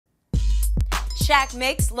Shaq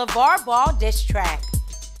makes Lavar Ball diss track.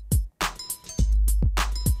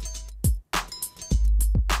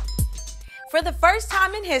 For the first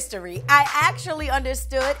time in history, I actually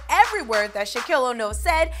understood every word that Shaquille O'Neal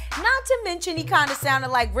said, not to mention he kinda sounded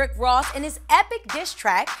like Rick Ross in his epic diss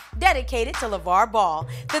track dedicated to Lavar Ball.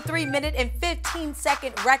 The 3-minute and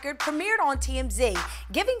 15-second record premiered on TMZ,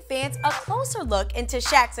 giving fans a closer look into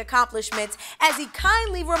Shaq's accomplishments as he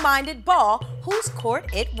kindly reminded Ball whose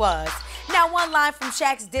court it was. Now, one line from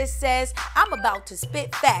Shaq's diss says, "I'm about to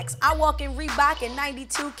spit facts. I walk in Reebok in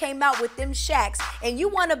 92, came out with them Shaqs, and you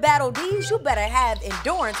wanna battle these, you better have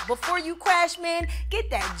endurance. Before you crash, man, get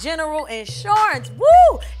that general insurance."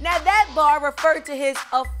 Woo! Now that bar referred to his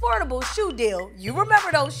affordable shoe deal. You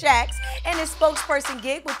remember those Shaqs, and his spokesperson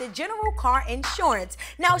gig with the general car insurance.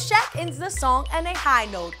 Now Shaq ends the song on a high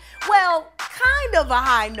note. Well, kind of a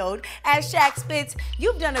high note, as Shaq spits,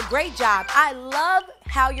 "You've done a great job. I love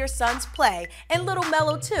how your sons play." And Little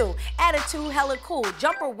Mellow too. Attitude hella cool.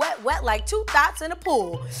 Jumper wet, wet like two thoughts in a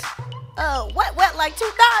pool. Wet, wet like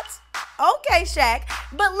two thoughts? Okay, Shaq.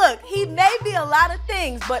 But look, he may be a lot of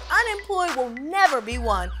things, but unemployed will never be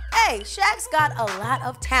one. Hey, Shaq's got a lot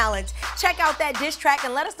of talent. Check out that diss track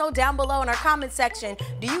and let us know down below in our comment section.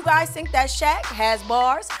 Do you guys think that Shaq has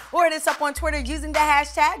bars? Or hit us up on Twitter using the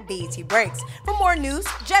hashtag BETBreaks. For more news,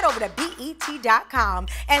 jet over to BET.com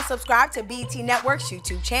and subscribe to BET Network's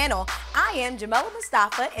YouTube channel. I am Jamela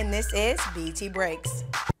Mustafa, and this is BET Breaks.